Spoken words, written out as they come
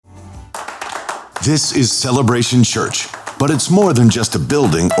This is Celebration Church, but it's more than just a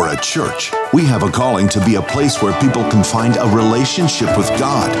building or a church. We have a calling to be a place where people can find a relationship with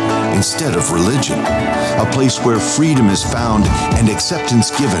God instead of religion. A place where freedom is found and acceptance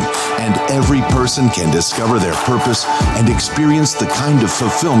given, and every person can discover their purpose and experience the kind of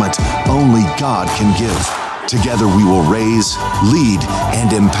fulfillment only God can give. Together we will raise, lead,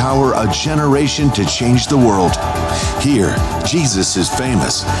 and empower a generation to change the world. Here, Jesus is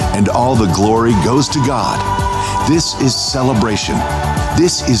famous, and all the glory goes to God. This is Celebration.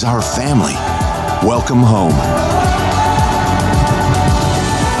 This is our family. Welcome home.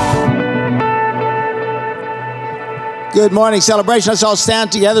 Good morning, Celebration. Let's all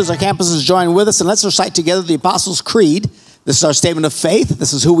stand together as our campuses join with us, and let's recite together the Apostles' Creed. This is our statement of faith.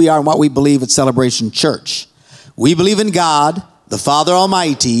 This is who we are and what we believe at Celebration Church. We believe in God, the Father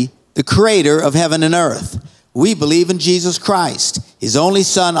Almighty, the creator of heaven and earth. We believe in Jesus Christ, his only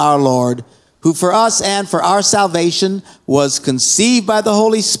Son, our Lord, who for us and for our salvation was conceived by the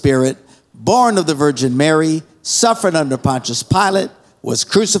Holy Spirit, born of the Virgin Mary, suffered under Pontius Pilate, was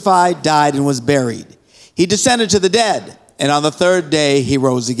crucified, died, and was buried. He descended to the dead, and on the third day he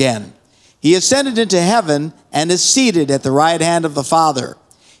rose again. He ascended into heaven and is seated at the right hand of the Father.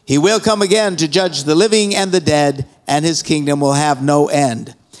 He will come again to judge the living and the dead, and his kingdom will have no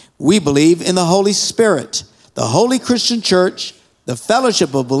end. We believe in the Holy Spirit, the holy Christian church, the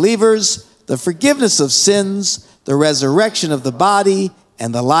fellowship of believers, the forgiveness of sins, the resurrection of the body,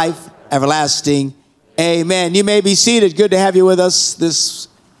 and the life everlasting. Amen. You may be seated. Good to have you with us this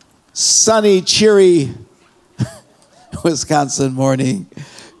sunny, cheery Wisconsin morning.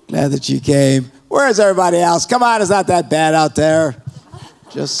 Glad that you came. Where's everybody else? Come on, it's not that bad out there.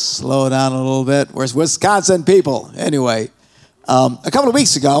 Just slow down a little bit. Where's Wisconsin people? Anyway, a few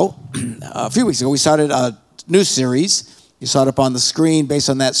weeks ago, we started a new series. You saw it up on the screen based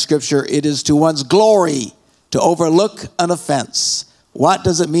on that scripture. It is to one's glory to overlook an offense. What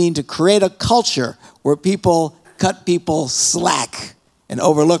does it mean to create a culture where people cut people slack and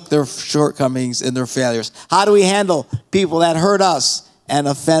overlook their shortcomings and their failures? How do we handle people that hurt us and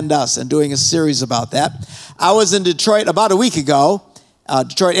offend us? And doing a series about that. I was in Detroit about a week ago,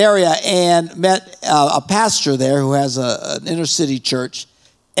 Detroit area, and met a pastor there who has an inner city church,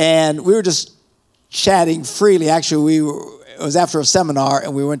 and we were just chatting freely. Actually, it was after a seminar,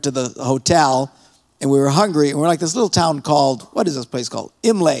 and we went to the hotel, and we were hungry, and we're like this little town called, what is this place called?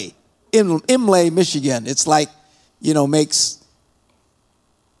 Imlay, Michigan. It's like, makes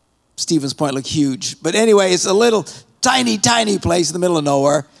Stevens Point look huge. But anyway, it's a little tiny place in the middle of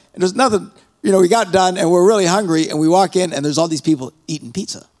nowhere, and there's nothing. We got done, and we're really hungry, and we walk in, and there's all these people eating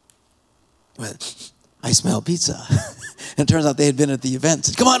pizza. I smell pizza. And it turns out they had been at the event.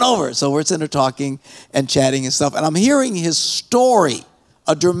 Said, come on over. So we're sitting there talking and chatting and stuff, and I'm hearing his story,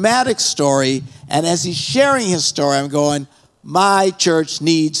 a dramatic story, and as he's sharing his story, I'm going, my church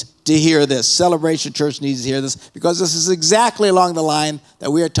needs to hear this. Celebration Church needs to hear this, because this is exactly along the line that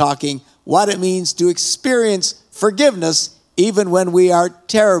we are talking, what it means to experience forgiveness even when we are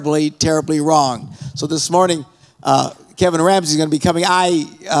terribly, terribly wrong. So this morning, Kevin Ramsey is going to be coming. I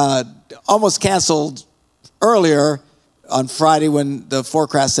almost canceled earlier on Friday when the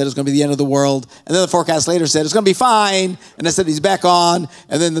forecast said it was going to be the end of the world. And then the forecast later said it's going to be fine. And I said he's back on.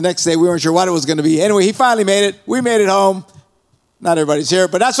 And then the next day we weren't sure what it was going to be. Anyway, he finally made it. We made it home. Not everybody's here,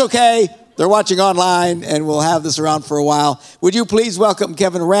 but that's okay. They're watching online, and we'll have this around for a while. Would you please welcome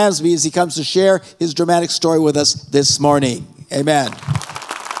Kevin Ramsey as he comes to share his dramatic story with us this morning. Amen. We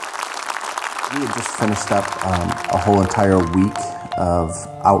had just finished up a whole entire week of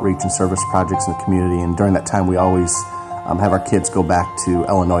outreach and service projects in the community, and during that time we always have our kids go back to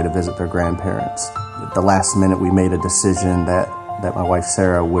Illinois to visit their grandparents. At the last minute we made a decision that my wife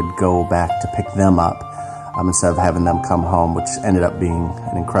Sarah would go back to pick them up instead of having them come home, which ended up being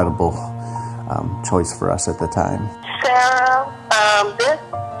an incredible choice for us at the time. Sarah, this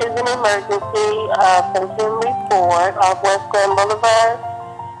is an emergency from report off West Grand Boulevard.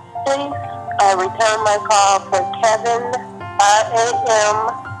 Please return my call for Kevin, R-A-M-B-U-S.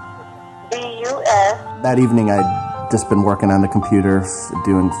 That evening I'd just been working on the computer,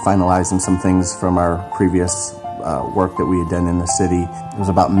 finalizing some things from our previous work that we had done in the city. It was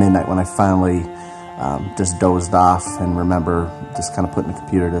about midnight when I finally just dozed off and remember just kind of putting the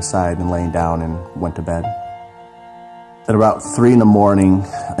computer to the side and laying down and went to bed. At about 3 a.m,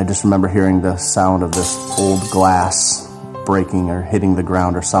 I just remember hearing the sound of this old glass breaking or hitting the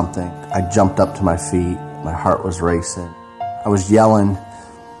ground or something. I jumped up to my feet. My heart was racing. I was yelling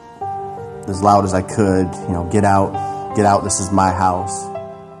as loud as I could, get out, this is my house.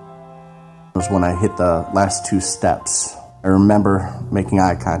 It was when I hit the last 2 steps I remember making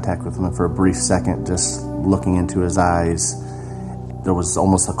eye contact with him, and for a brief second, just looking into his eyes, there was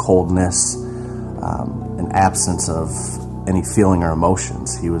almost a coldness, an absence of any feeling or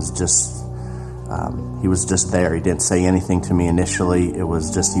emotions. He was just there. He didn't say anything to me initially. It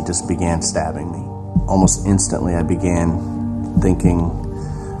was just, he just began stabbing me. Almost instantly, I began thinking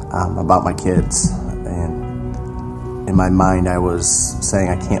about my kids, and in my mind, I was saying,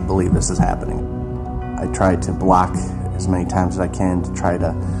 I can't believe this is happening. I tried to block as many times as I can to try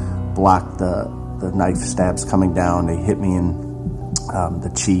to block the knife stabs coming down. They hit me in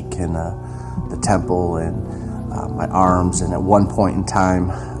the cheek and the temple and my arms, and at one point in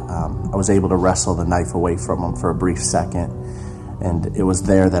time, I was able to wrestle the knife away from him for a brief second, and it was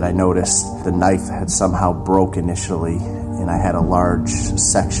there that I noticed the knife had somehow broke initially, and I had a large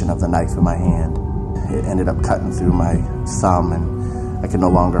section of the knife in my hand. It ended up cutting through my thumb, and I could no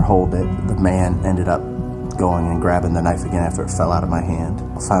longer hold it. The man ended up going and grabbing the knife again after it fell out of my hand.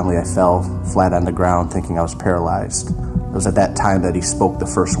 Finally, I fell flat on the ground thinking I was paralyzed. It was at that time that he spoke the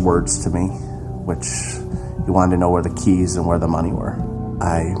first words to me, which he wanted to know where the keys and where the money were.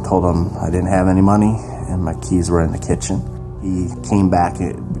 I told him I didn't have any money and my keys were in the kitchen. He came back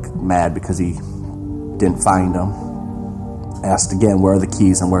mad because he didn't find them. Asked again, where are the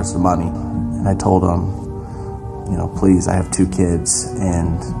keys and where's the money? And I told him, please, I have 2 kids.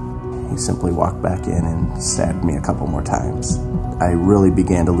 And he simply walked back in and stabbed me a couple more times. I really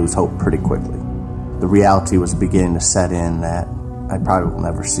began to lose hope pretty quickly. The reality was beginning to set in that I probably will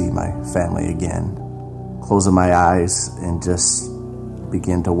never see my family again. Closing my eyes and just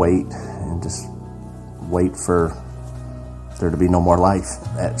begin to wait and just wait for there to be no more life.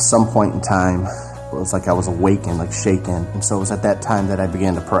 At some point in time, it was like I was awakened, like shaken. And so it was at that time that I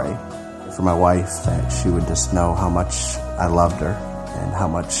began to pray for my wife, that she would just know how much I loved her and how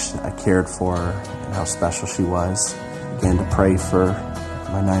much I cared for her and how special she was. Began to pray for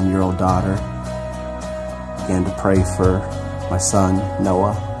my 9-year-old daughter. Began to pray for my son,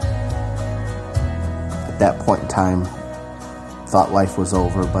 Noah. At that point in time, thought life was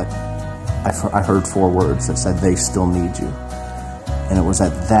over, but I heard 4 words that said, they still need you. And it was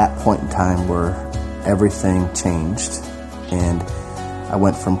at that point in time where everything changed. And I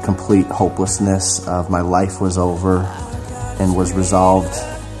went from complete hopelessness of my life was over and was resolved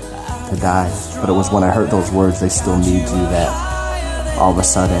to die. But it was when I heard those words, they still need you, that all of a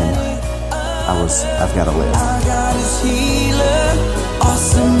sudden I've got to live. Our God is healer,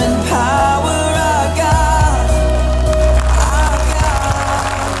 awesome in power.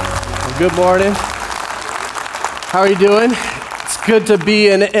 Good morning. How are you doing? It's good to be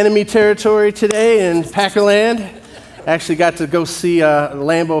in enemy territory today in Packerland. I actually got to go see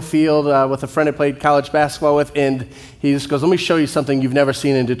Lambeau Field with a friend I played college basketball with, and he just goes, let me show you something you've never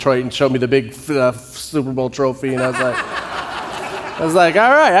seen in Detroit, and showed me the big Super Bowl trophy, and I was like, all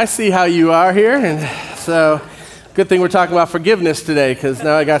right, I see how you are here. And so good thing we're talking about forgiveness today, because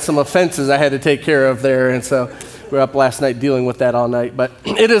now I got some offenses I had to take care of there, and so we were up last night dealing with that all night. But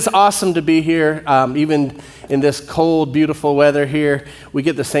it is awesome to be here. Even in this cold, beautiful weather here, we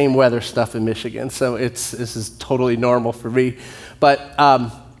get the same weather stuff in Michigan. So this is totally normal for me. But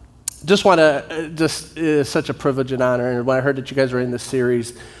it's such a privilege and honor. And when I heard that you guys were in this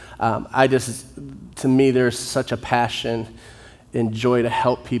series, to me, there's such a passion and joy to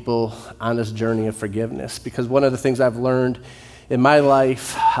help people on this journey of forgiveness. Because one of the things I've learned in my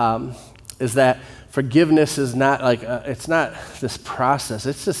life is that forgiveness is not it's not this process.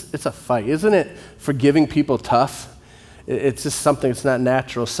 It's a fight. Isn't it forgiving people tough? It's just something that's not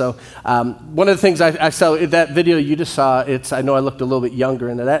natural. So one of the things I saw, that video you just saw, I know I looked a little bit younger,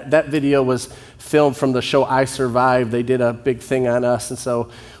 and that video was filmed from the show I Survived. They did a big thing on us, and so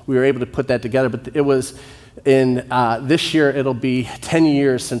we were able to put that together. But it was in this year, it'll be 10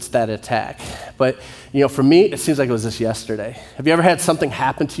 years since that attack. But for me, it seems like it was just yesterday. Have you ever had something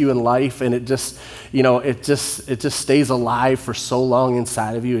happen to you in life, and it just stays alive for so long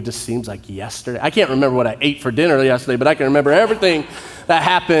inside of you? It just seems like yesterday. I can't remember what I ate for dinner yesterday, but I can remember everything that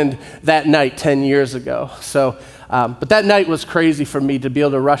happened that night 10 years ago. So, but that night was crazy for me to be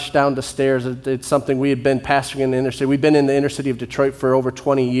able to rush down the stairs. It's something we had been pastoring in the inner city. We've been in the inner city of Detroit for over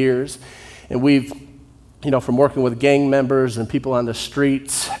 20 years, and we've from working with gang members and people on the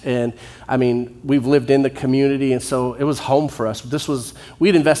streets. And we've lived in the community, and so it was home for us.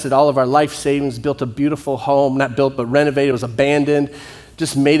 We'd invested all of our life savings, built a beautiful home, not built, but renovated. It was abandoned,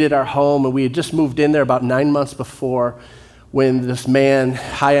 just made it our home. And we had just moved in there about 9 months before when this man,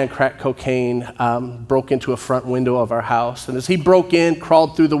 high on crack cocaine, broke into a front window of our house. And as he broke in,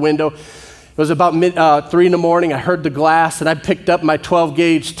 crawled through the window, it was about 3 in the morning. I heard the glass, and I picked up my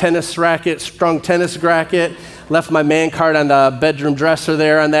 12-gauge strung tennis racket, left my man card on the bedroom dresser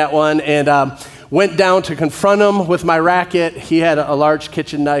there on that one, and went down to confront him with my racket. He had a large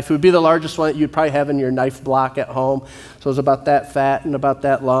kitchen knife. It would be the largest one that you'd probably have in your knife block at home. So it was about that fat and about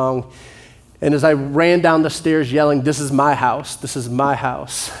that long. And as I ran down the stairs yelling, "This is my house, this is my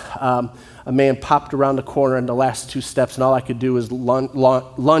house," a man popped around the corner in the last 2 steps, and all I could do was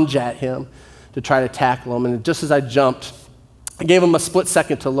lunge at him to try to tackle him. And just as I jumped, I gave him a split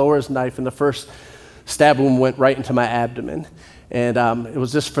second to lower his knife, and the first stab wound went right into my abdomen. And it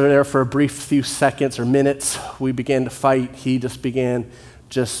was just there for a brief few seconds or minutes. We began to fight. He just began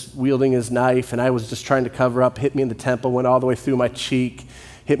wielding his knife, and I was just trying to cover up. Hit me in the temple, went all the way through my cheek,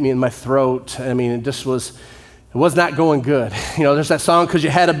 hit me in my throat. I mean, it was not going good. You know, there's that song, "'Cause You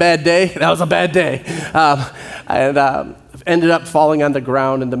Had a Bad Day." That was a bad day. And ended up falling on the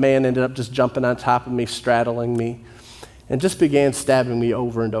ground, and the man ended up just jumping on top of me, straddling me, and just began stabbing me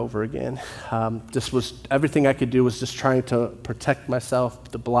over and over again. Everything I could do was just trying to protect myself,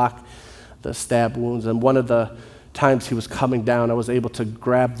 to block the stab wounds. And one of the times he was coming down, I was able to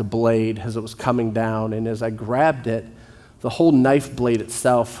grab the blade as it was coming down, and as I grabbed it, the whole knife blade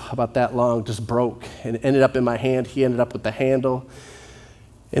itself, about that long, just broke and ended up in my hand. He ended up with the handle.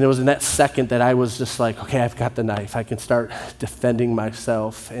 And it was in that second that I was just like, okay, I've got the knife. I can start defending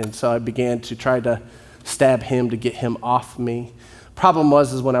myself. And so I began to try to stab him to get him off me. Problem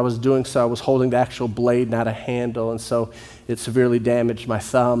was when I was doing so, I was holding the actual blade, not a handle. And so it severely damaged my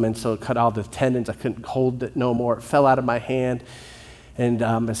thumb. And so it cut all the tendons. I couldn't hold it no more. It fell out of my hand. And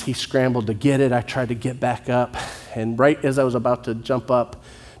as he scrambled to get it, I tried to get back up. And right as I was about to jump up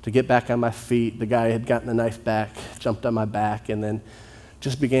to get back on my feet, the guy had gotten the knife back, jumped on my back, and then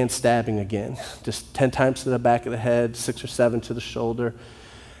just began stabbing again. Just 10 times to the back of the head, 6 or 7 to the shoulder.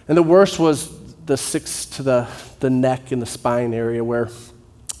 And the worst was the 6 to the neck and the spine area where,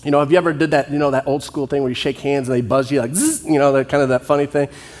 you know, have you ever did that, you know, that old school thing where you shake hands and they buzz you like, zzz, you know, that kind of that funny thing?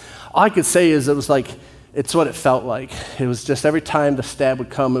 All I could say is it was like, it's what it felt like. It was just every time the stab would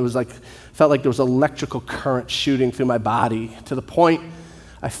come, it was like, felt like there was electrical current shooting through my body to the point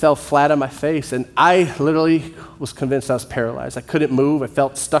I fell flat on my face, and I literally was convinced I was paralyzed. I couldn't move. I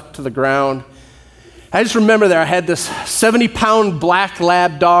felt stuck to the ground. I just remember there I had this 70-pound black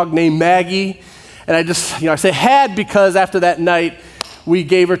lab dog named Maggie, and I just, you know, I say had because after that night, we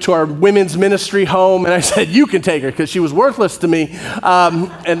gave her to our women's ministry home, and I said, you can take her because she was worthless to me.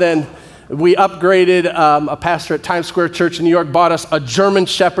 And then we upgraded. A pastor at Times Square Church in New York bought us a German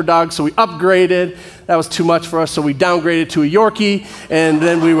Shepherd dog, so we upgraded. That was too much for us, so we downgraded to a Yorkie, and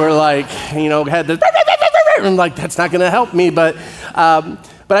then we were like, you know, had the, and like, that's not going to help me, but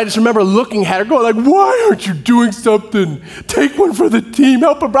I just remember looking at her going like, why aren't you doing something? Take one for the team,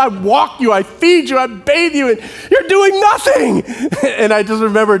 help her, I walk you, I feed you, I bathe you, and you're doing nothing. And I just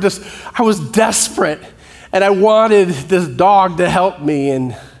remember I was desperate, and I wanted this dog to help me,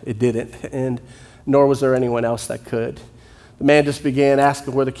 and it didn't, and nor was there anyone else that could. The man just began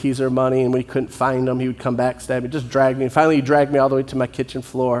asking where the keys or money, and when he couldn't find them, he would come back, stab me, just drag me. And finally, he dragged me all the way to my kitchen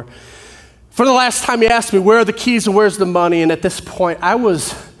floor. For the last time, he asked me, where are the keys and where's the money? And at this point, I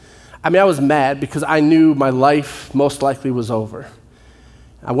was mad because I knew my life most likely was over.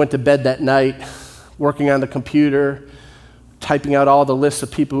 I went to bed that night, working on the computer, typing out all the lists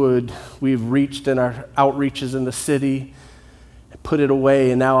of people we've reached in our outreaches in the city, put it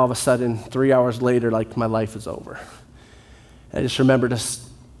away, and now all of a sudden, 3 hours later, like my life is over. I just remember just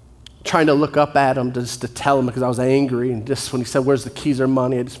trying to look up at him just to tell him because I was angry, and just when he said, where's the keys or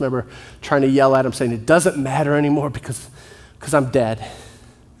money, I just remember trying to yell at him saying, it doesn't matter anymore because I'm dead.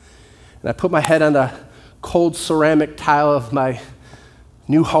 And I put my head on the cold ceramic tile of my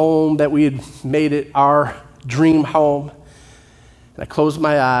new home that we had made it our dream home, and I closed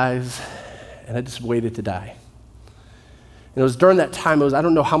my eyes, and I just waited to die. And it was during that time, I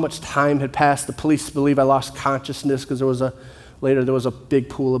don't know how much time had passed. The police believe I lost consciousness because there was a big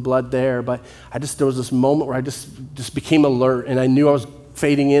pool of blood there. But there was this moment where I just became alert, and I knew I was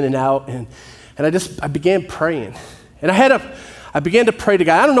fading in and out. And I began praying. And I began to pray to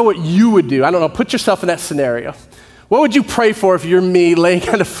God. I don't know what you would do. I don't know. Put yourself in that scenario. What would you pray for if you're me laying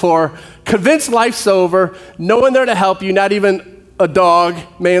on the floor, convinced life's over, no one there to help you, not even a dog,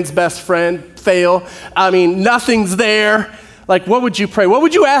 man's best friend, fail. I mean, nothing's there. Like, what would you pray? What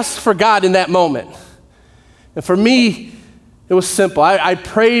would you ask for God in that moment? And for me, it was simple. I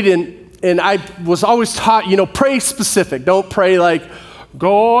prayed and I was always taught, pray specific. Don't pray like,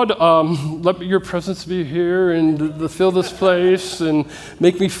 God, let your presence be here and fill this place and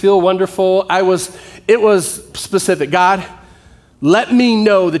make me feel wonderful. It was specific. God, let me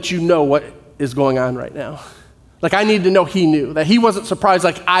know that you know what is going on right now. Like I need to know he knew, that he wasn't surprised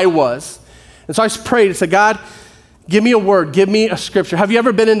like I was. And so I just prayed and said, God, give me a word, give me a scripture. Have you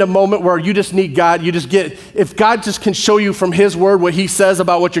ever been in a moment where you just need God, if God just can show you from his word what he says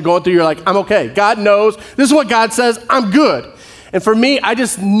about what you're going through, you're like, I'm okay. God knows. This is what God says. I'm good. And for me, I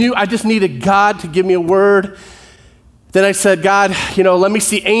just needed God to give me a word. Then I said, God, let me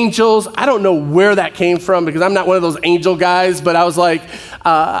see angels. I don't know where that came from because I'm not one of those angel guys, but I was like,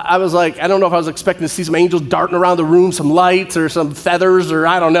 I don't know if I was expecting to see some angels darting around the room, some lights or some feathers or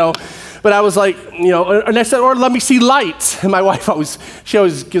I don't know. But I was like, and I said, or let me see lights. And my wife always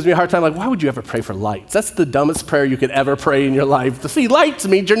gives me a hard time, like, why would you ever pray for lights? That's the dumbest prayer you could ever pray in your life. To see lights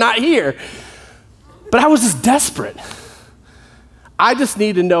means you're not here. But I was just desperate. I just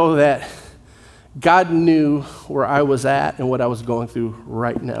need to know that God knew where I was at and what I was going through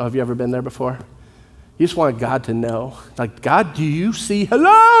right now. Have you ever been there before? You just wanted God to know. Like, God, do you see?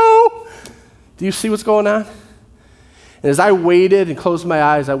 Hello? Do you see what's going on? And as I waited and closed my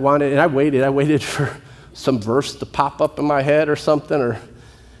eyes, I waited for some verse to pop up in my head or something.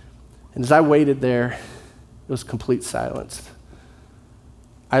 And as I waited there, it was complete silence.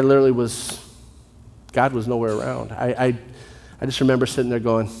 God was nowhere around. I just remember sitting there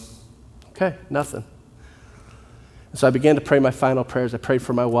going, okay, nothing. And so I began to pray my final prayers. I prayed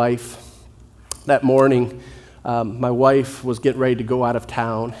for my wife. That morning, my wife was getting ready to go out of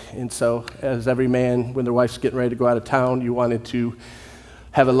town. And so as every man, when their wife's getting ready to go out of town, you wanted to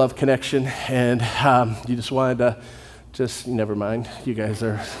have a love connection. And you just wanted to never mind. You guys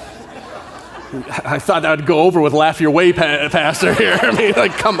are, I thought that would go over with Laugh Your Way, Pastor here. I mean,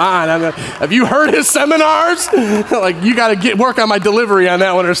 like, come on. Have you heard his seminars? Like, you got to work on my delivery on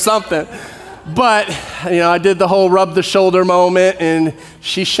that one or something. But, I did the whole rub the shoulder moment, and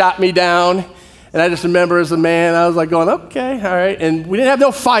she shot me down. And I just remember as a man, I was like going, okay, all right. And we didn't have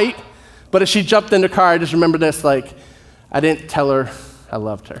no fight, but as she jumped in the car, I just remember this, like, I didn't tell her I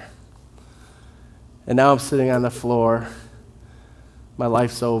loved her. And now I'm sitting on the floor. My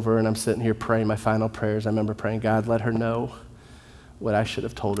life's over, and I'm sitting here praying my final prayers. I remember praying, God, let her know what I should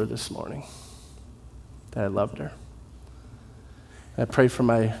have told her this morning, that I loved her. I prayed for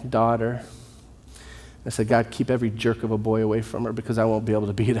my daughter. I said, God, keep every jerk of a boy away from her because I won't be able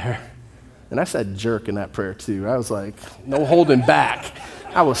to be there. And I said jerk in that prayer too. I was like, no holding back.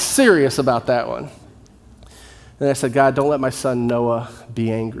 I was serious about that one. And I said, God, don't let my son Noah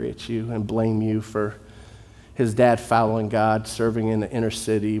be angry at you and blame you for his dad following God, serving in the inner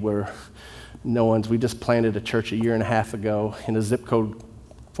city where we just planted a church 1.5 years ago in a zip code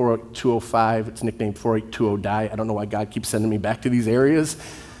 48205. It's nicknamed 48220 Die. I don't know why God keeps sending me back to these areas.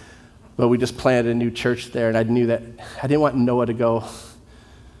 But we just planted a new church there, and I knew that I didn't want Noah to go,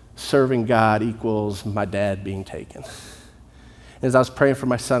 serving God equals my dad being taken. And as I was praying for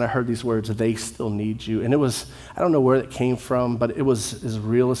my son, I heard these words, they still need you. And it was, I don't know where it came from, but it was as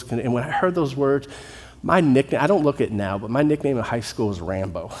real as can. And when I heard those words, my nickname, I don't look it now, but my nickname in high school was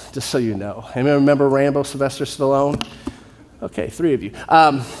Rambo, just so you know. Anyone remember Rambo, Sylvester Stallone? Okay, 3 of you.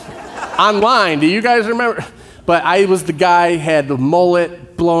 Online, do you guys remember? But I was the guy, had the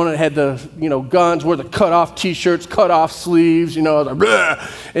mullet, blown it, had the, guns, wore the cut-off T-shirts, cut-off sleeves, I was like,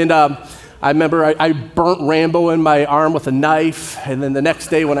 bleh. And I remember I burnt Rambo in my arm with a knife, and then the next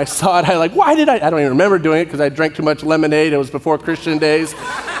day when I saw it, I don't even remember doing it because I drank too much lemonade. It was before Christian days.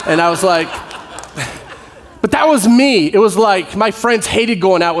 And I was like, but that was me. It was like my friends hated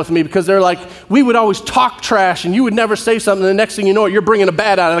going out with me because they're like, we would always talk trash and you would never say something. And the next thing you know, you're bringing a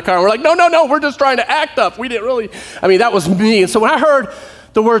bat out of the car. And we're like, no, we're just trying to act up. We didn't really, that was me. And so when I heard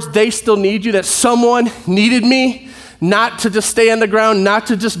the words, they still need you, that someone needed me, not to just stay on the ground, not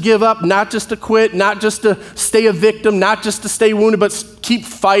to just give up, not just to quit, not just to stay a victim, not just to stay wounded, but keep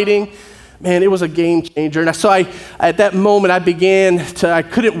fighting. Man, it was a game changer. And so at that moment, I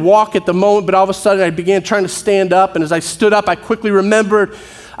couldn't walk at the moment, but all of a sudden I began trying to stand up. And as I stood up, I quickly remembered,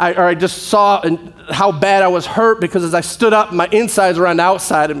 I just saw how bad I was hurt because as I stood up, my insides were on the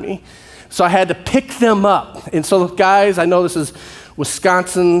outside of me. So I had to pick them up. And so guys, I know this is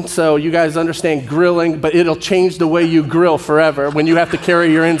Wisconsin, so you guys understand grilling, but it'll change the way you grill forever when you have to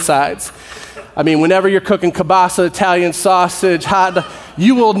carry your insides. Whenever you're cooking kielbasa, Italian sausage, hot,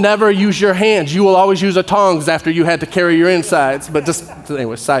 you will never use your hands. You will always use a tongs after you had to carry your insides. But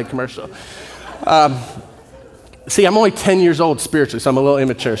anyway, side commercial. See, I'm only 10 years old spiritually, so I'm a little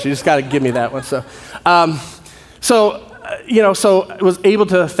immature. So you just got to give me that one. So I was able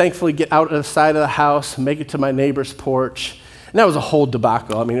to thankfully get out of the side of the house, make it to my neighbor's porch. And that was a whole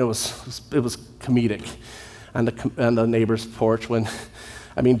debacle. It was comedic on the neighbor's porch when,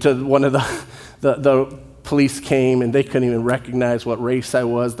 to one of the police came, and they couldn't even recognize what race I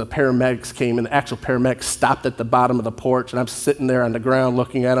was. The paramedics came, and the actual paramedics stopped at the bottom of the porch, and I'm sitting there on the ground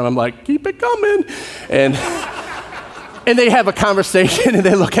looking at them. I'm like, keep it coming. And they have a conversation, and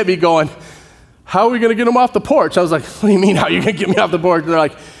they look at me going, how are we going to get him off the porch? I was like, what do you mean, how are you going to get me off the porch? And they're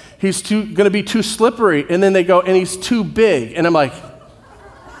like, he's going to be too slippery. And then they go, and he's too big. And I'm like,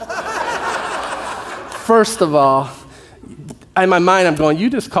 first of all, in my mind, I'm going, you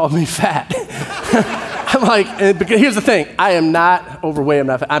just called me fat. I'm like, because here's the thing, I am not overweight,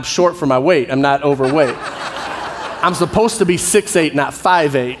 I'm short for my weight, I'm not overweight. I'm supposed to be 6'8", not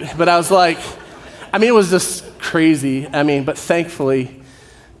 5'8", but I was like, it was just crazy. But thankfully,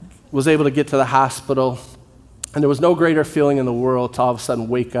 was able to get to the hospital, and there was no greater feeling in the world to all of a sudden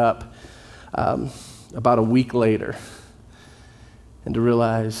wake up about a week later and to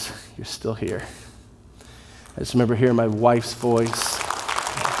realize you're still here. I just remember hearing my wife's voice.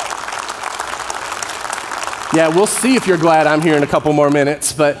 Yeah, we'll see if you're glad I'm here in a couple more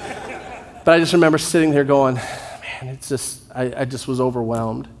minutes, but I just remember sitting there going, man, it's just, I just was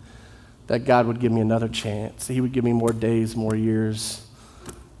overwhelmed that God would give me another chance. He would give me more days, more years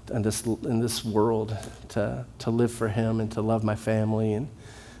in this world to live for Him and to love my family and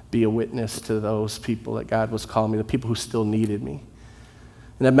be a witness to those people that God was calling me, the people who still needed me.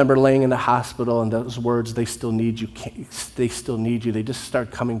 And I remember laying in the hospital, and those words, they still need you, they still need you, they just start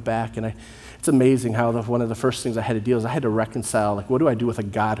coming back. And it's amazing how one of the first things I had to deal is I had to reconcile, like, what do I do with a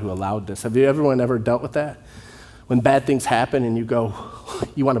God who allowed this? Have everyone ever dealt with that? When bad things happen and you go,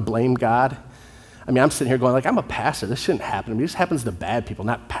 you want to blame God? I'm sitting here going, like, I'm a pastor. This shouldn't happen to me. This happens to bad people,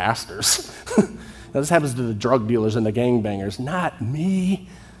 not pastors. This happens to the drug dealers and the gangbangers, not me.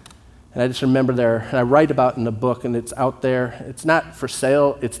 And I just remember there, and I write about it in the book, and it's out there. It's not for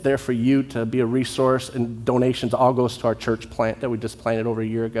sale. It's there for you to be a resource, and donations all goes to our church plant that we just planted over a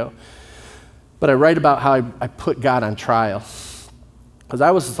year ago. But I write about how I put God on trial. Because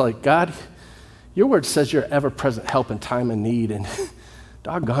I was just like, God, your word says you're ever-present help in time of need, and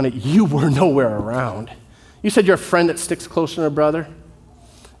doggone it, you were nowhere around. You said you're a friend that sticks closer than a brother.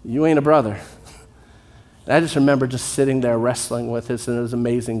 You ain't a brother. And I just remember just sitting there wrestling with this, and it was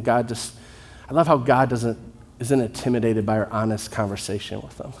amazing. I love how God isn't intimidated by our honest conversation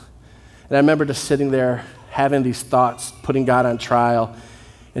with Him. And I remember just sitting there having these thoughts, putting God on trial,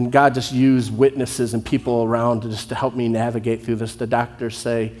 and God just used witnesses and people around to help me navigate through this. The doctors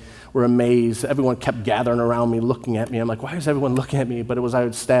were amazed. Everyone kept gathering around me, looking at me. I'm like, why is everyone looking at me? But it was I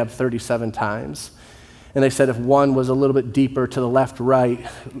was stabbed 37 times. And they said if one was a little bit deeper to the left, right,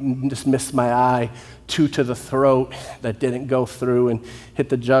 just missed my eye, 2 to the throat that didn't go through and hit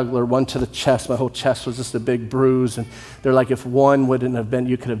the jugular, 1 to the chest. My whole chest was just a big bruise. And they're like, if one wouldn't have been,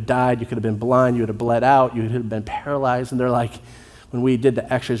 you could have died, you could have been blind, you would have bled out, you would have been paralyzed. And they're like, when we did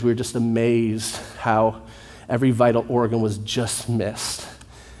the x-rays, we were just amazed how every vital organ was just missed.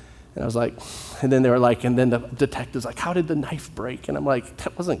 And I was like, and then they were like, and then the detective's like, how did the knife break? And I'm like,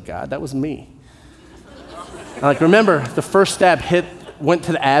 that wasn't God, that was me. I'm like, remember, the first stab went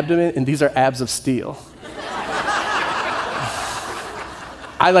to the abdomen, and these are abs of steel.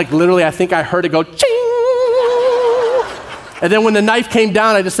 I think I heard it go, ching! And then when the knife came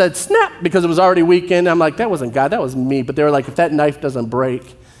down, I just said, snap, because it was already weakened. I'm like, that wasn't God, that was me. But they were like, if that knife doesn't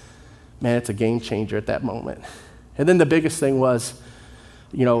break, man, it's a game changer at that moment. And then the biggest thing was,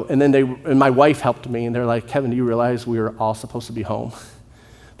 and my wife helped me, and they're like, Kevin, do you realize we were all supposed to be home?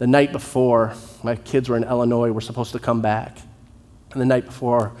 The night before, my kids were in Illinois, we're supposed to come back. And the night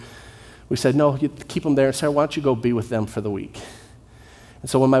before, we said, no, you keep them there. And Sarah, why don't you go be with them for the week? And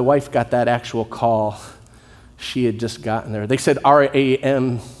so when my wife got that actual call, she had just gotten there. They said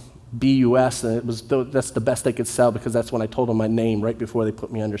RAMBUS, and that's the best they could sell because that's when I told them my name right before they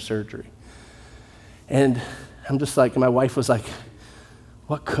put me under surgery. And I'm just like, my wife was like,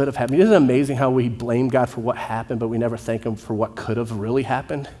 what could have happened? Isn't it amazing how we blame God for what happened, but we never thank Him for what could have really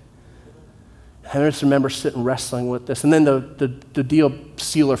happened? And I just remember sitting wrestling with this. And then the deal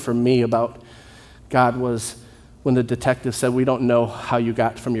sealer for me about God was when the detective said, we don't know how you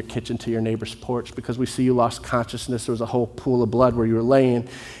got from your kitchen to your neighbor's porch because we see you lost consciousness. There was a whole pool of blood where you were laying,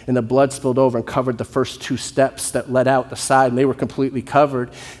 and the blood spilled over and covered the first 2 steps that led out the side, and they were completely covered.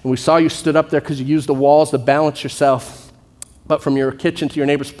 And we saw you stood up there because you used the walls to balance yourself. But from your kitchen to your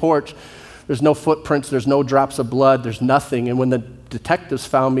neighbor's porch, there's no footprints, there's no drops of blood, there's nothing. And when the detectives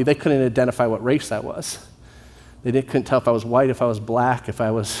found me, they couldn't identify what race I was. They couldn't tell if I was white, if I was black, if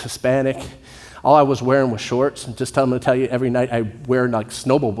I was Hispanic. All I was wearing was shorts. And just tell them to tell you, every night I wear like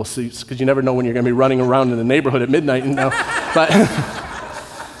snowmobile suits because you never know when you're going to be running around in the neighborhood at midnight.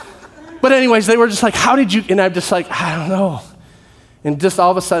 But anyways, they were just like, how did you? And I'm just like, I don't know. And just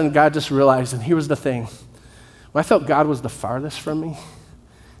all of a sudden, God just realized, and here was the thing. When I felt God was the farthest from me,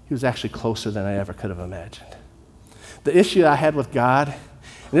 he was actually closer than I ever could have imagined. The issue I had with God,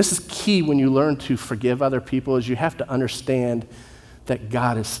 and this is key when you learn to forgive other people, is you have to understand that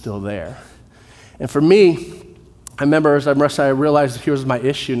God is still there. And for me, I remember as I'm wrestling, I realized here's my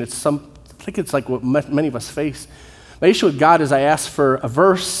issue, and I think it's like what many of us face. My issue with God is I asked for a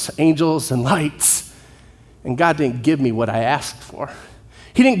verse, angels, and lights, and God didn't give me what I asked for.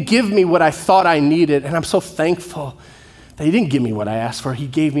 He didn't give me what I thought I needed, and I'm so thankful that he didn't give me what I asked for. He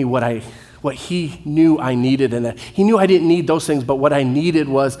gave me what he knew I needed, and that he knew I didn't need those things, but what I needed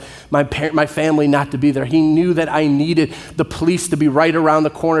was my family not to be there. He knew that I needed the police to be right around the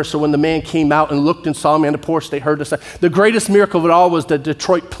corner, so when the man came out and looked and saw me on the porch, they heard us. The greatest miracle of it all was the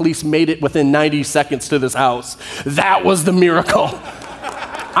Detroit police made it within 90 seconds to this house. That was the miracle.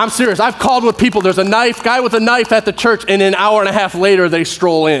 I'm serious. I've called with people. There's a guy with a knife at the church, and an hour and a half later, they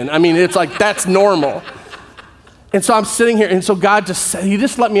stroll in. I mean, it's like, that's normal. And so I'm sitting here, and so God he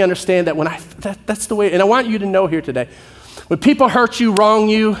just let me understand that that's the way, and I want you to know here today, when people hurt you, wrong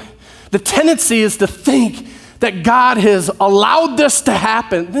you, the tendency is to think that God has allowed this to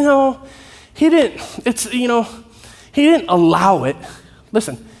happen. No, he didn't. He didn't allow it.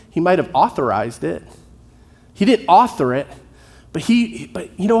 Listen, he might have authorized it. He didn't author it, but you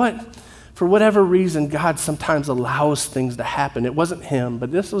know what? For whatever reason, God sometimes allows things to happen. It wasn't him,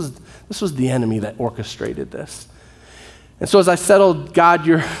 but this was the enemy that orchestrated this. And so as I settled, God,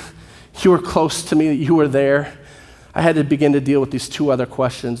 you were close to me, you were there, I had to begin to deal with these two other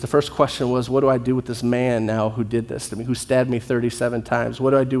questions. The first question was, what do I do with this man now who did this to me, who stabbed me 37 times? What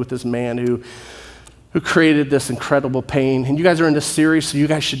do I do with this man who created this incredible pain? And you guys are in this series, so you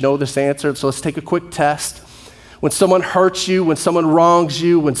guys should know this answer. So let's take a quick test. When someone hurts you, when someone wrongs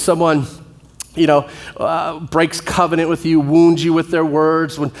you, when someone breaks covenant with you, wounds you with their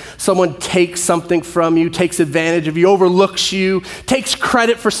words, when someone takes something from you, takes advantage of you, overlooks you, takes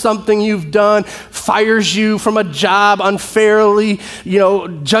credit for something you've done, fires you from a job unfairly,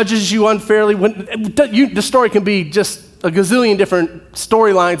 judges you unfairly. The story can be just a gazillion different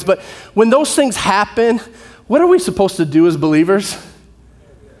storylines, but when those things happen, what are we supposed to do as believers?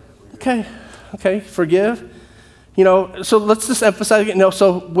 Okay, forgive. So let's just emphasize again.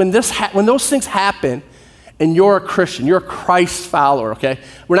 So when those things happen, and you're a Christian, you're a Christ follower, okay?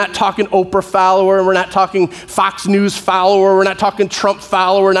 We're not talking Oprah follower, we're not talking Fox News follower, we're not talking Trump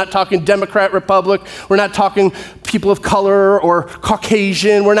follower, we're not talking Democrat, Republic, we're not talking people of color or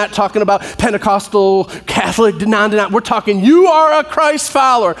Caucasian, we're not talking about Pentecostal, Catholic, we're talking you are a Christ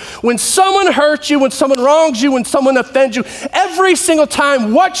follower. When someone hurts you, when someone wrongs you, when someone offends you, every single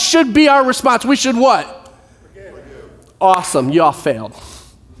time, what should be our response? We should what? Awesome, y'all failed.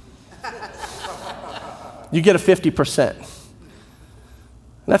 You get a 50%.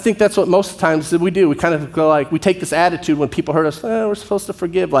 And I think that's what most times we do. We kind of go like, we take this attitude when people hurt us, we're supposed to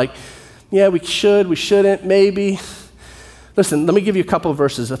forgive. Like, yeah, we should, we shouldn't, maybe. Listen, let me give you a couple of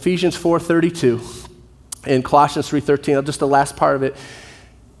verses. Ephesians 4:32 and Colossians 3:13, just the last part of it.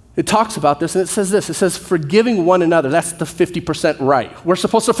 It talks about this, and it says this. It says, forgiving one another. That's the 50% right. We're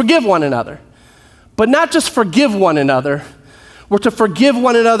supposed to forgive one another. But not just forgive one another, we're to forgive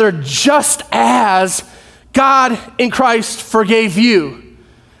one another just as God in Christ forgave you.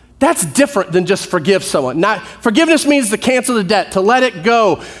 That's different than just forgive someone. Forgiveness means to cancel the debt, to let it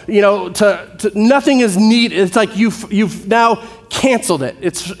go, to nothing is needed. It's like you've now canceled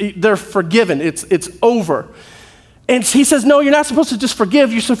it. They're forgiven. It's over. And he says, no, you're not supposed to just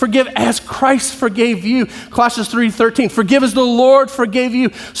forgive. You're supposed to forgive as Christ forgave you. Colossians 3:13, forgive as the Lord forgave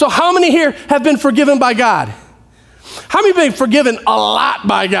you. So how many here have been forgiven by God? How many have been forgiven a lot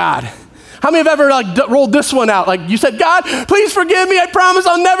by God? How many have ever rolled this one out? Like you said, God, please forgive me. I promise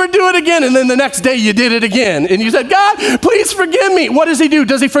I'll never do it again. And then the next day you did it again. And you said, God, please forgive me. What does he do?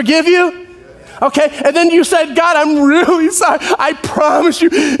 Does he forgive you? Okay, and then you said, God, I'm really sorry. I promise you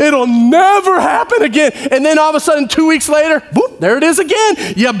it'll never happen again. And then all of a sudden, 2 weeks later, boop, there it is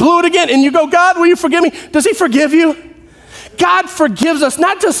again. You blew it again. And you go, God, will you forgive me? Does he forgive you? God forgives us,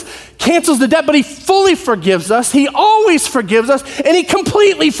 not just cancels the debt, but he fully forgives us. He always forgives us, and he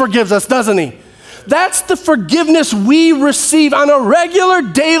completely forgives us, doesn't he? That's the forgiveness we receive on a regular,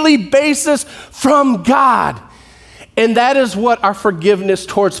 daily basis from God. And that is what our forgiveness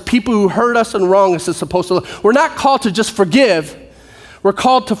towards people who hurt us and wrong us is supposed to look. We're not called to just forgive. We're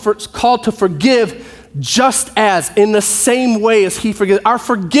called to forgive just as, in the same way as he forgives. Our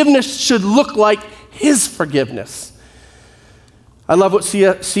forgiveness should look like his forgiveness. I love what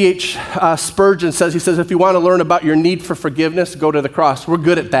C.H. Spurgeon says. He says, if you want to learn about your need for forgiveness, go to the cross. We're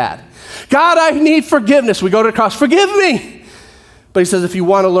good at that. God, I need forgiveness. We go to the cross. Forgive me. But he says, if you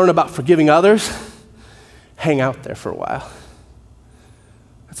want to learn about forgiving others, hang out there for a while.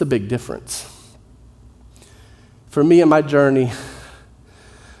 That's a big difference. For me in my journey,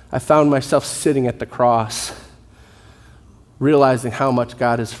 I found myself sitting at the cross, realizing how much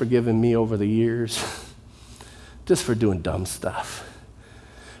God has forgiven me over the years, just for doing dumb stuff,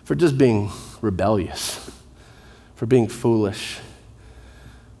 for just being rebellious, for being foolish,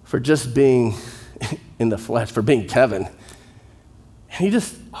 for just being in the flesh, for being Kevin. And he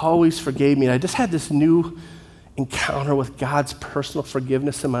just always forgave me. And I just had this new encounter with God's personal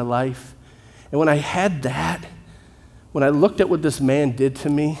forgiveness in my life. And when I had that, when I looked at what this man did to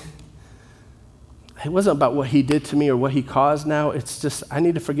me, it wasn't about what he did to me or what he caused now. It's just, I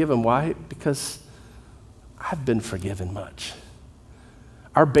need to forgive him. Why? Because I've been forgiven much.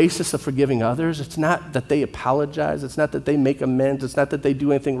 Our basis of forgiving others, it's not that they apologize. It's not that they make amends. It's not that they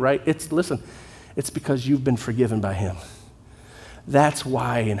do anything right. It's because you've been forgiven by him. That's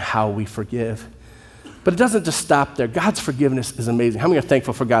why and how we forgive. But it doesn't just stop there. God's forgiveness is amazing. How many are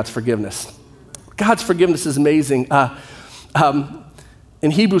thankful for God's forgiveness? God's forgiveness is amazing.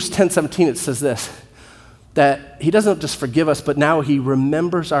 In Hebrews 10:17, it says this, that he doesn't just forgive us, but now he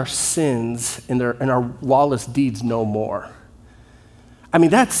remembers our sins and our lawless deeds no more. I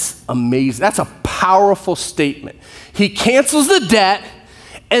mean, that's amazing. That's a powerful statement. He cancels the debt,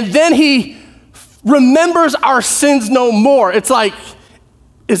 and then he remembers our sins no more. It's like,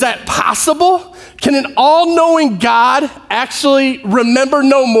 is that possible? Can an all-knowing God actually remember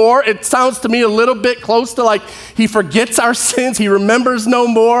no more? It sounds to me a little bit close to like he forgets our sins, he remembers no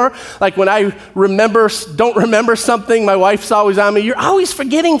more. Like when I don't remember something, my wife's always on me, you're always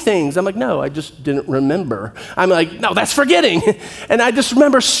forgetting things. I'm like, no, I just didn't remember. I'm like, no, that's forgetting. And I just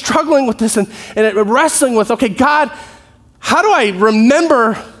remember struggling with this and wrestling with, okay, God, how do I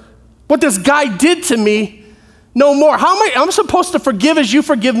remember what this guy did to me no more? How am I'm supposed to forgive as you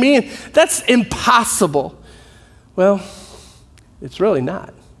forgive me? And that's impossible. Well, it's really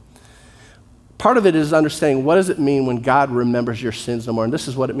not. Part of it is understanding what does it mean when God remembers your sins no more? And this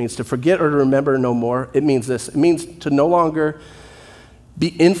is what it means. To forget or to remember no more, it means this. It means to no longer be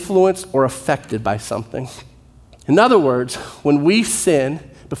influenced or affected by something. In other words, when we sin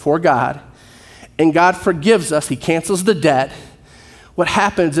before God and God forgives us, he cancels the debt, what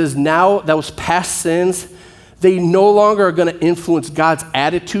happens is now those past sins, they no longer are going to influence God's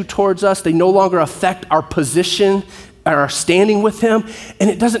attitude towards us. They no longer affect our position or our standing with him, and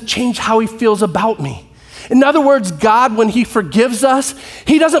it doesn't change how he feels about me. In other words, God, when he forgives us,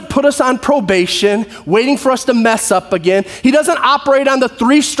 he doesn't put us on probation, waiting for us to mess up again. He doesn't operate on the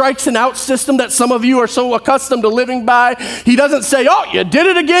 3 strikes and out system that some of you are so accustomed to living by. He doesn't say, oh, you did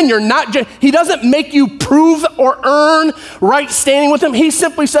it again, you're not. He doesn't make you prove or earn right standing with him. He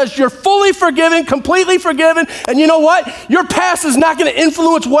simply says, you're fully forgiven, completely forgiven, and you know what? Your past is not going to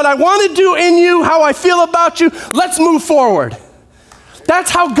influence what I want to do in you, how I feel about you. Let's move forward. That's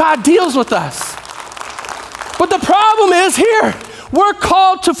how God deals with us. But the problem is here, we're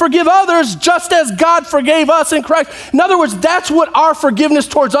called to forgive others just as God forgave us in Christ. In other words, that's what our forgiveness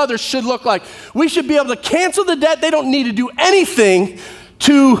towards others should look like. We should be able to cancel the debt. They don't need to do anything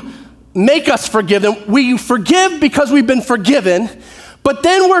to make us forgive them. We forgive because we've been forgiven, but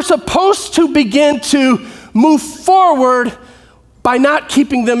then we're supposed to begin to move forward by not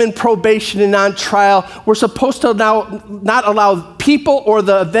keeping them in probation and on trial. We're supposed to now not allow people or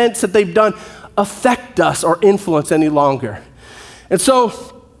the events that they've done affect us or influence any longer. And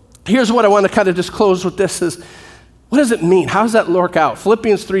so here's what I want to kind of just close with this is, what does it mean? How does that work out?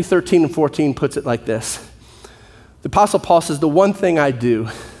 Philippians 3:13 and 14 puts it like this. The Apostle Paul says, the one thing I do,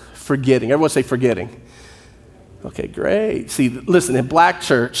 forgetting. Everyone say forgetting. Okay, great. See, listen, in Black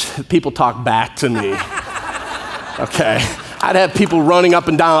church, people talk back to me. Okay. I'd have people running up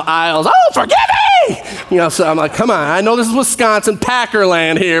and down aisles, oh, forgive me! You know, so I'm like, come on, I know this is Wisconsin Packer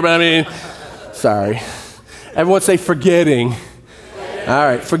land here, but I mean, sorry. Everyone say forgetting. All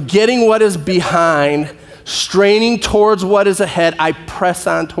right, forgetting what is behind, straining towards what is ahead, I press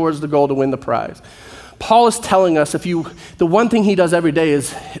on towards the goal to win the prize. Paul is telling us the one thing he does every day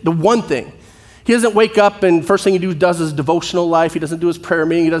is the one thing. He doesn't wake up and first thing he does his devotional life. He doesn't do his prayer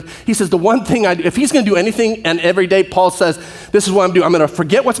meeting. He says the one thing I do, if he's going to do anything and every day, Paul says, this is what I'm doing. I'm going to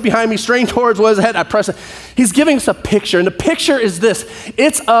forget what's behind me, strain towards what is ahead, I press it. He's giving us a picture, and the picture is this.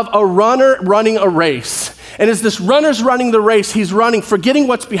 It's of a runner running a race. And as this runner's running the race, he's running, forgetting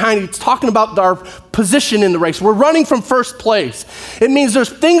what's behind. He's talking about our position in the race. We're running from first place. It means there's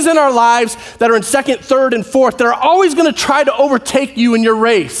things in our lives that are in second, third, and fourth that are always going to try to overtake you in your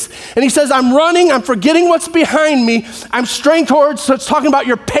race. And he says, I'm running, I'm forgetting what's behind me, I'm straying towards, so it's talking about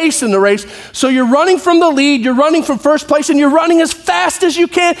your pace in the race. So you're running from the lead, you're running from first place, and you're running as fast as you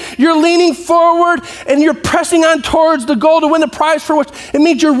can. You're leaning forward, and you're pressing on towards the goal to win the prize for which it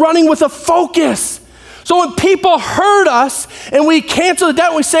means you're running with a focus. So when people hurt us and we cancel the debt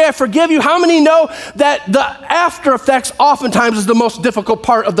and we say, I forgive you, how many know that the after effects oftentimes is the most difficult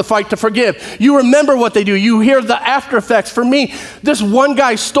part of the fight to forgive? You remember what they do. You hear the after effects. For me, this one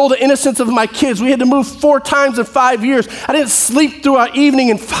guy stole the innocence of my kids. We had to move 4 times in 5 years. I didn't sleep through an evening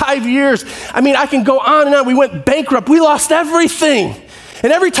in 5 years. I mean, I can go on and on. We went bankrupt. We lost everything.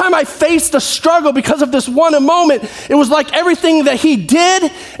 And every time I faced a struggle because of this one moment, it was like everything that he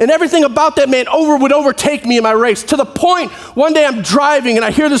did and everything about that man would overtake me in my race. To the point, one day I'm driving and I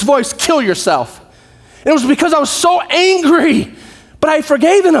hear this voice, kill yourself. And it was because I was so angry, but I had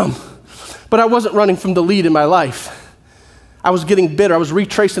forgiven him. But I wasn't running from the lead in my life. I was getting bitter. I was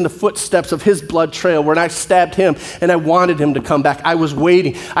retracing the footsteps of his blood trail when I stabbed him and I wanted him to come back. I was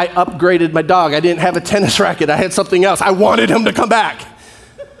waiting. I upgraded my dog. I didn't have a tennis racket. I had something else. I wanted him to come back.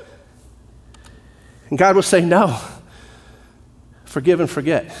 And God will say, no, forgive and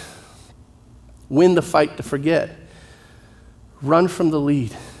forget. Win the fight to forget. Run from the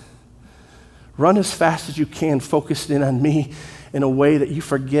lead. Run as fast as you can, focused in on me in a way that you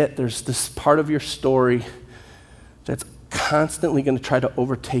forget there's this part of your story that's constantly going to try to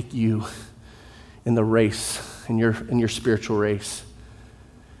overtake you in the race, in your spiritual race.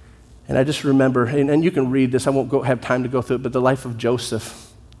 And I just remember, and you can read this, I won't have time to go through it, but the life of Joseph.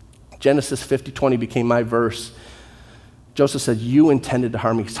 Genesis 50:20 became my verse. Joseph said, you intended to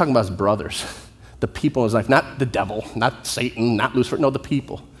harm me. He's talking about his brothers, the people in his life, not the devil, not Satan, not Lucifer, no, the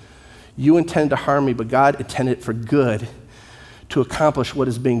people. You intended to harm me, but God intended it for good to accomplish what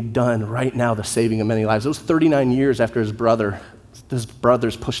is being done right now, the saving of many lives. It was 39 years after his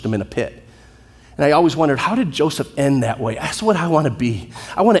brothers pushed him in a pit. And I always wondered, how did Joseph end that way? That's what I want to be.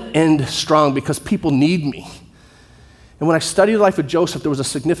 I want to end strong because people need me. And when I studied the life of Joseph, there was a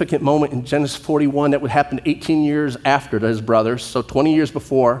significant moment in Genesis 41 that would happen 18 years after to his brothers, so 20 years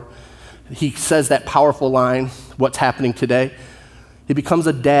before. He says that powerful line, what's happening today. He becomes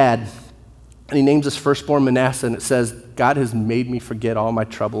a dad, and he names his firstborn Manasseh, and it says, God has made me forget all my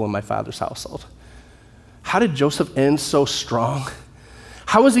trouble in my father's household. How did Joseph end so strong?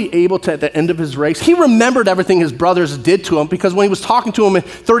 How was he able to, at the end of his race, he remembered everything his brothers did to him, because when he was talking to him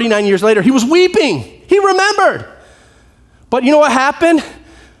 39 years later, he was weeping. He remembered. But you know what happened?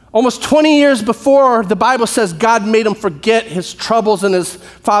 Almost 20 years before, the Bible says God made him forget his troubles in his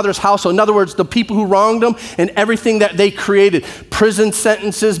father's household. In other words, the people who wronged him and everything that they created, prison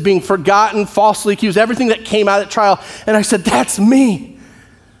sentences, being forgotten, falsely accused, everything that came out of that trial. And I said, that's me.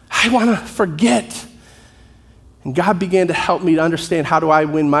 I want to forget. And God began to help me to understand how do I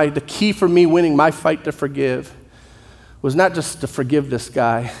win the key for me winning my fight to forgive was not just to forgive this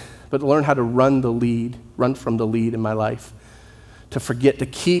guy, but to learn how to run from the lead in my life. To forget, to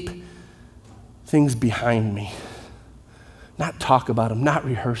keep things behind me. Not talk about them, not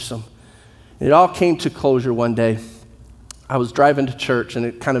rehearse them. And it all came to closure one day. I was driving to church and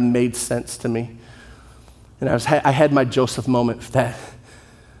it kind of made sense to me. And I had my Joseph moment that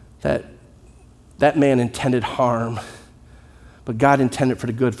man intended harm, but God intended for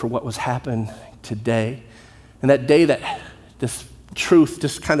the good for what was happening today. And that day that this truth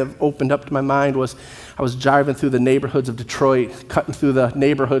just kind of opened up to my mind was I was driving through the neighborhoods of Detroit, cutting through the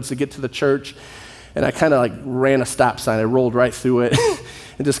neighborhoods to get to the church, and I kind of ran a stop sign. I rolled right through it,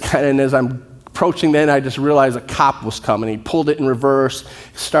 and just kind of, and as I'm approaching then, I just realized a cop was coming. He pulled it in reverse,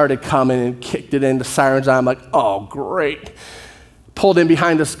 started coming, and kicked it in, the sirens on. I'm like, oh, great. Pulled in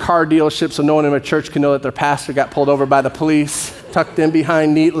behind this car dealership so no one in my church can know that their pastor got pulled over by the police, tucked in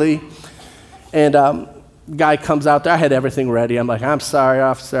behind neatly, and guy comes out there. I had everything ready. I'm like, I'm sorry,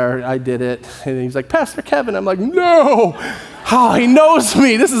 officer, I did it. And he's like, Pastor Kevin. I'm like, no. Oh, he knows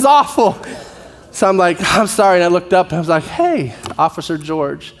me. This is awful. So I'm like, I'm sorry. And I looked up and I was like, hey, Officer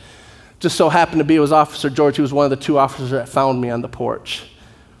George. Just so happened to be it was Officer George. He was one of the 2 officers that found me on the porch.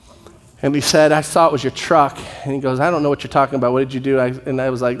 And he said, I saw it was your truck. And he goes, I don't know what you're talking about. What did you do? And I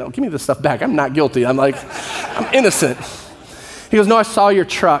was like, no, give me this stuff back. I'm not guilty. I'm like, I'm innocent. He goes, no, I saw your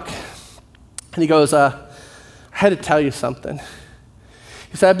truck. And he goes, I had to tell you something.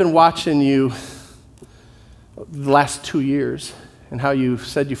 He said, I've been watching you the last 2 years and how you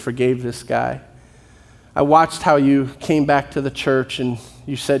said you forgave this guy. I watched how you came back to the church and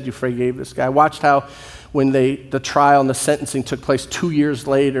you said you forgave this guy. I watched how when the trial and the sentencing took place 2 years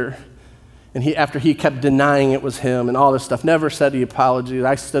later, and after he kept denying it was him and all this stuff, never said he apologized.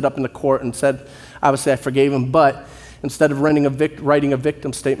 I stood up in the court and said, obviously I forgave him, but instead of writing a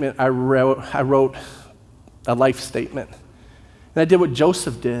victim statement, I wrote a life statement. And I did what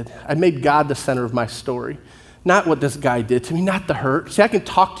Joseph did. I made God the center of my story, not what this guy did to me, not the hurt. See, I can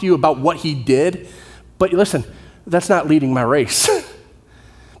talk to you about what he did, but listen, that's not leading my race.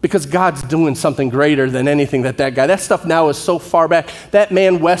 Because God's doing something greater than anything that guy. That stuff now is so far back. That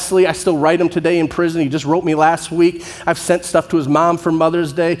man, Wesley, I still write him today in prison. He just wrote me last week. I've sent stuff to his mom for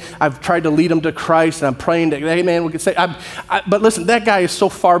Mother's Day. I've tried to lead him to Christ, and I'm praying that, hey, man, we could say, but listen, that guy is so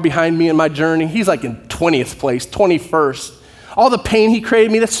far behind me in my journey. He's like in 20th place, 21st. All the pain he created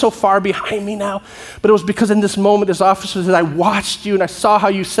me, that's so far behind me now. But it was because in this moment, this officer said, I watched you and I saw how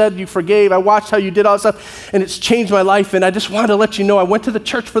you said you forgave. I watched how you did all this stuff, and it's changed my life. And I just wanted to let you know, I went to the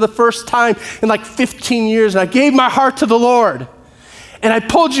church for the first time in like 15 years, and I gave my heart to the Lord. And I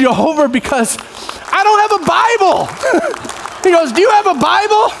pulled you over because I don't have a Bible. He goes, do you have a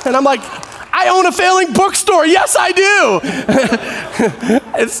Bible? And I'm like, I own a failing bookstore. Yes, I do.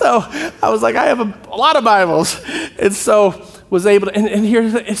 And so I was like, I have a lot of Bibles. And so was able to, and here,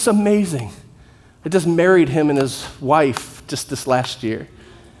 it's amazing. I just married him and his wife just this last year.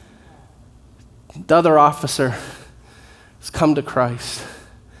 The other officer has come to Christ.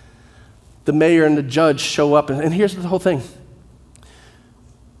 The mayor and the judge show up, and here's the whole thing.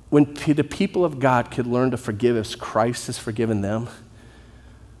 When the people of God could learn to forgive as Christ has forgiven them,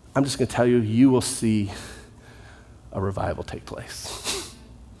 I'm just going to tell you, you will see a revival take place.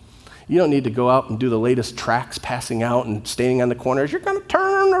 You don't need to go out and do the latest tracts passing out and standing on the corners. You're going to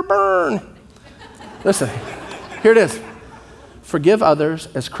turn or burn. Listen, here it is. Forgive others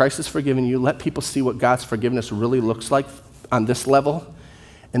as Christ has forgiven you. Let people see what God's forgiveness really looks like on this level,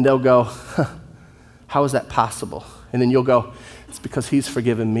 and they'll go, how is that possible? And then you'll go, it's because he's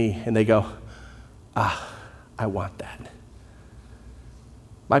forgiven me. And they go, I want that.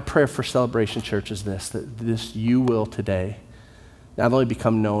 My prayer for Celebration Church is this, that you will today not only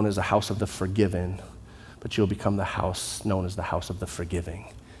become known as a house of the forgiven, but you'll become the house known as the house of the forgiving.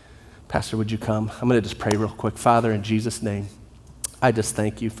 Pastor, would you come? I'm going to just pray real quick. Father, in Jesus' name, I just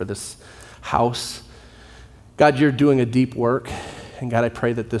thank you for this house. God, you're doing a deep work, and God, I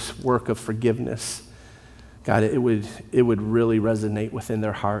pray that this work of forgiveness, God, it would really resonate within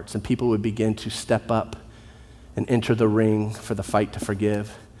their hearts, and people would begin to step up and enter the ring for the fight to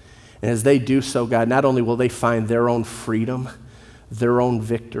forgive. And as they do so, God, not only will they find their own freedom, their own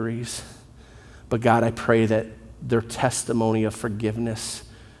victories, but God, I pray that their testimony of forgiveness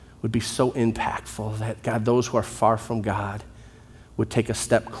would be so impactful that, God, those who are far from God would take a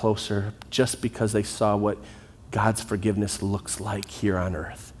step closer just because they saw what God's forgiveness looks like here on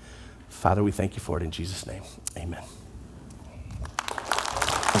earth. Father, we thank you for it in Jesus' name. Amen.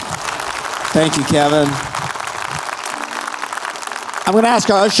 Thank you, Kevin. I'm going to ask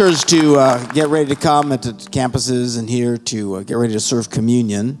our ushers to get ready to come at the campuses and here to get ready to serve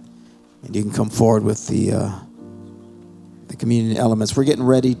communion. And you can come forward with the communion elements. We're getting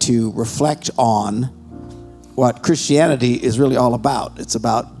ready to reflect on what Christianity is really all about. It's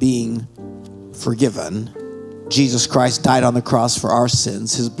about being forgiven. Jesus Christ died on the cross for our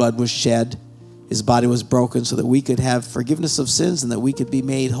sins. His blood was shed. His body was broken so that we could have forgiveness of sins and that we could be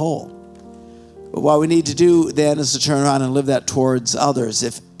made whole. But what we need to do then is to turn around and live that towards others.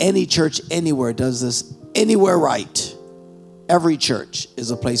 If any church anywhere does this anywhere right, every church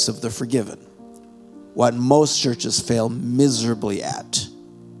is a place of the forgiven. What most churches fail miserably at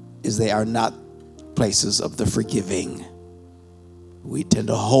is they are not places of the forgiving. We tend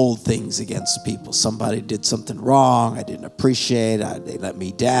to hold things against people. Somebody did something wrong. I didn't appreciate it. They let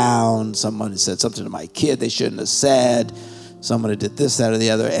me down. Someone said something to my kid they shouldn't have said. Someone did this, that, or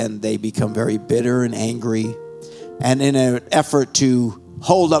the other, and they become very bitter and angry. And in an effort to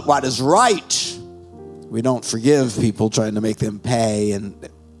hold up what is right, we don't forgive people trying to make them pay, and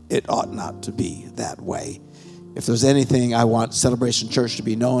it ought not to be that way. If there's anything I want Celebration Church to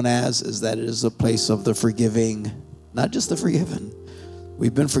be known as, is that it is a place of the forgiving, not just the forgiven.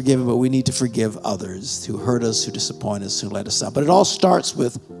 We've been forgiven, but we need to forgive others who hurt us, who disappoint us, who let us down. But it all starts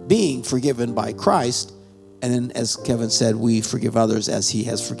with being forgiven by Christ. And then, as Kevin said, we forgive others as he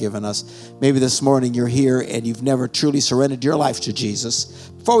has forgiven us. Maybe this morning you're here and you've never truly surrendered your life to Jesus.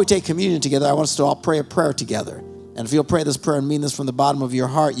 Before we take communion together, I want us to all pray a prayer together. And if you'll pray this prayer and mean this from the bottom of your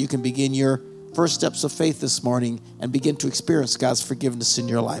heart, you can begin your first steps of faith this morning and begin to experience God's forgiveness in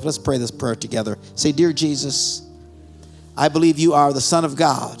your life. Let's pray this prayer together. Say, Dear Jesus, I believe you are the Son of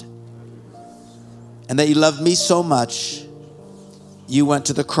God and that you loved me so much, you went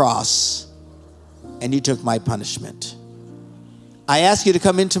to the cross and you took my punishment. I ask you to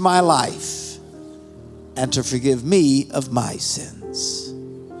come into my life and to forgive me of my sins.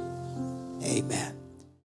 Amen.